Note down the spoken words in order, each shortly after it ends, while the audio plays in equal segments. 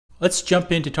Let's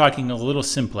jump into talking a little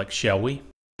simplex, shall we?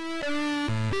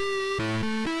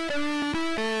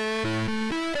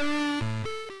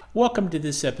 Welcome to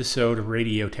this episode of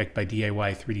Radio Tech by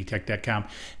DIY3DTech.com.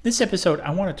 This episode, I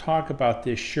want to talk about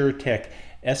this SureCom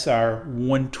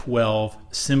SR112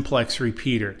 simplex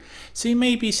repeater. So you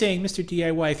may be saying, Mr.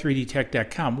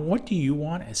 DIY3DTech.com, what do you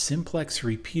want a simplex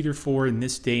repeater for in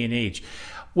this day and age?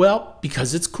 Well,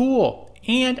 because it's cool,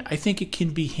 and I think it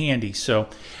can be handy. So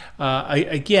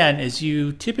again, as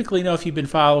you typically know if you've been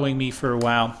following me for a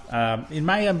while, in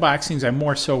my unboxings I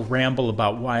more so ramble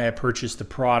about why I purchased the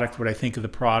product, what I think of the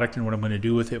product, and what I'm going to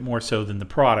do with it more so than the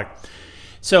product.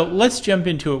 So let's jump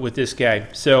into it with this guy.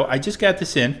 So I just got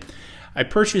this in. I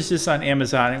purchased this on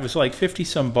Amazon. It was like 50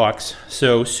 some bucks,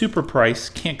 so super price,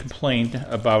 can't complain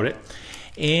about it.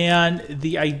 And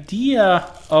the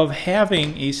idea of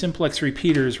having a simplex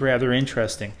repeater is rather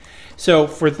interesting. So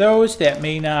for those that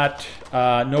may not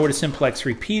know what a simplex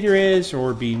repeater is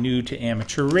or be new to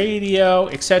amateur radio,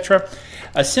 etc.,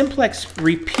 a simplex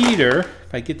repeater,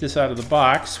 if I get this out of the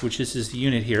box, which this is the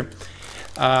unit here,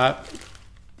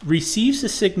 receives a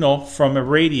signal from a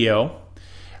radio,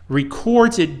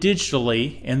 records it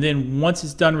digitally, and then once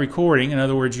it's done recording, in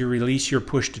other words, you release your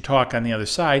push to talk on the other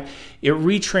side, it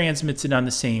retransmits it on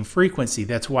the same frequency.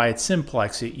 That's why it's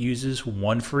simplex. It uses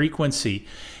one frequency.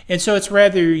 And so it's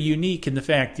rather unique in the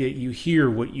fact that you hear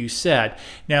what you said.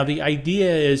 Now the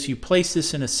idea is you place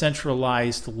this in a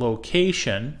centralized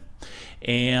location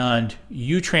and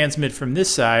you transmit from this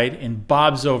side and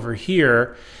Bob's over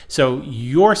here. So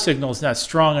your signal is not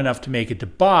strong enough to make it to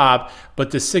Bob, but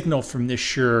the signal from this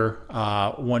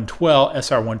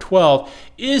SR112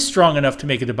 is strong enough to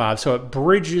make it to Bob. So it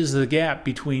bridges the gap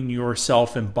between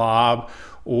yourself and Bob,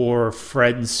 or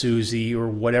Fred and Susie, or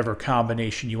whatever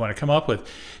combination you want to come up with.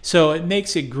 So it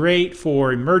makes it great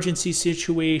for emergency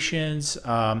situations.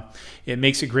 It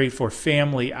makes it great for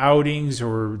family outings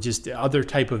or just other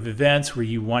type of events where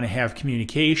you want to have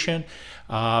communication.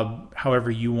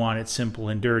 However you want it, simple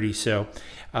and dirty. So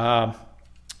kind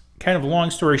of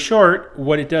long story short,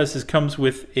 what it does is comes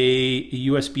with a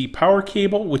USB power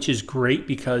cable, which is great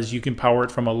because you can power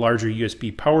it from a larger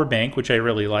USB power bank, which I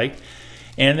really like.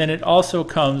 And then it also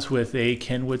comes with a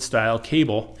Kenwood style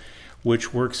cable,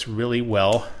 which works really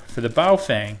well for the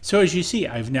Baofeng. So as you see,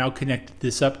 I've now connected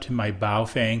this up to my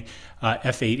Baofeng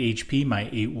F8 HP, my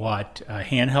 8-watt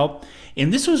handheld.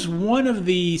 And this was one of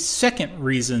the second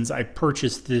reasons I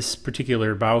purchased this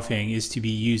particular Baofeng, is to be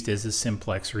used as a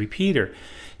simplex repeater.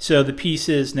 So the piece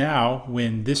is now,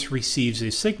 when this receives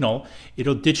a signal,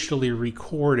 it'll digitally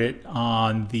record it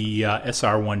on the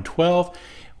SR112.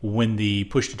 When the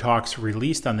push-to-talk is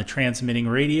released on the transmitting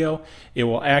radio, it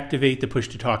will activate the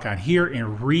push-to-talk on here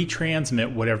and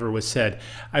retransmit whatever was said.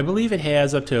 I believe it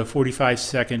has up to a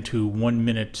 45-second to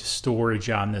 1-minute storage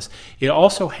on this. It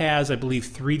also has, I believe,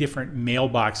 3 different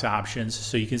mailbox options,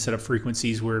 so you can set up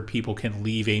frequencies where people can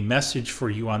leave a message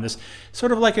for you on this,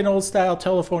 sort of like an old-style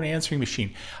telephone answering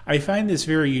machine. I find this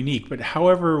very unique, but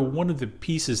however, one of the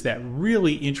pieces that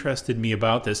really interested me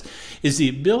about this is the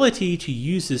ability to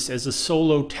use this as a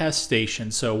solo test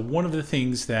station. So one of the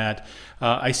things that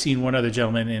I seen one other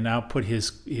gentleman, and I'll put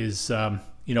his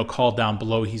call down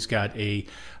below. He's got a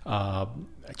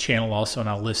channel also, and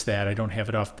I'll list that. I don't have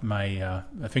it off my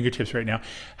fingertips right now.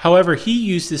 However, he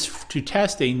used this to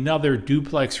test another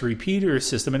duplex repeater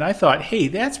system, and I thought, hey,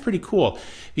 that's pretty cool,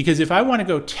 because if I want to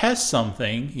go test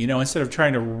something, instead of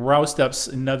trying to roust up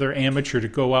another amateur to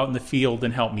go out in the field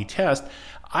and help me test,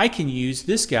 I can use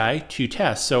this guy to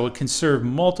test. So it can serve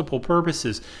multiple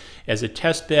purposes as a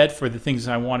test bed for the things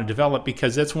I want to develop,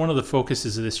 because that's one of the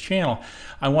focuses of this channel.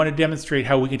 I want to demonstrate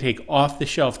how we can take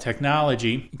off-the-shelf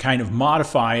technology, kind of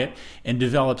modify it, and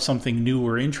develop something new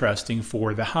or interesting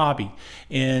for the hobby.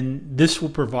 And this will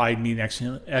provide me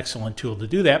an excellent tool to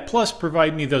do that, plus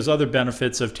provide me those other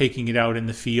benefits of taking it out in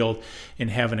the field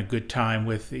and having a good time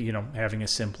with, having a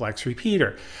simplex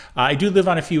repeater. I do live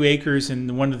on a few acres,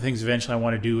 and one of the things eventually I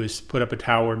want to do is put up a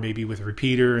tower, maybe with a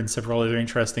repeater and several other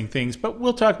interesting things, but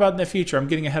we'll talk about in the future. I'm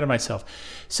getting ahead of myself.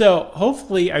 So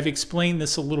hopefully I've explained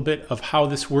this a little bit of how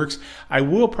this works. I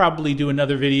will probably do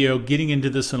another video getting into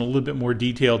this in a little bit more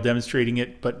detail, demonstrating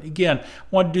it, but again, I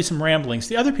want to do some ramblings.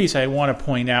 The other piece I want to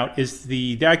point out is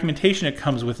the documentation it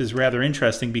comes with is rather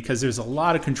interesting, because there's a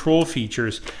lot of control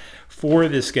features for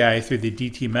this guy through the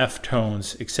DTMF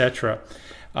tones, etc.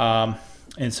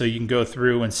 And so you can go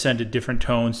through and send it different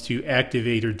tones to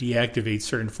activate or deactivate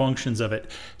certain functions of it.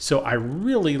 So I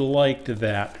really liked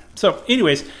that. So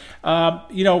anyways,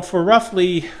 you know, for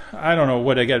roughly, I don't know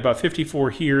what I got, about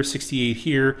 54 here, 68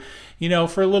 here, you know,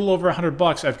 for a little over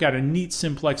 $100, I've got a neat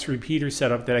simplex repeater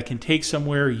setup that I can take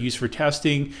somewhere, use for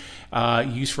testing,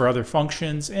 use for other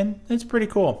functions, and it's pretty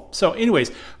cool. So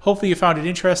anyways, hopefully you found it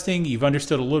interesting. You've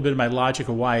understood a little bit of my logic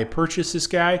of why I purchased this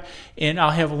guy, and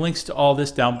I'll have links to all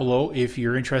this down below if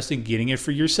you're interested in getting it for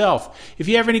yourself. If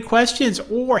you have any questions,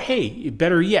 or hey,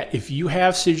 better yet, if you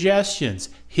have suggestions,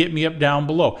 hit me up down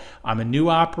below. I'm a new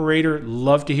operator,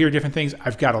 love to hear different things.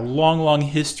 I've got a long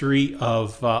history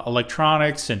of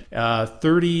electronics, and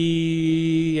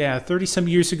 30 some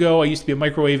years ago, I used to be a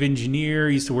microwave engineer,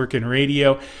 used to work in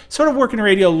radio. Sort of work in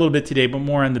radio a little bit today, but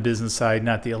more on the business side,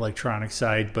 not the electronic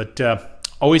side. But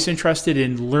always interested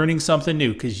in learning something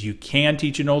new, because you can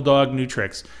teach an old dog new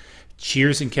tricks.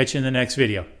 Cheers, and catch you in the next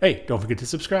video. Hey, don't forget to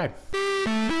subscribe.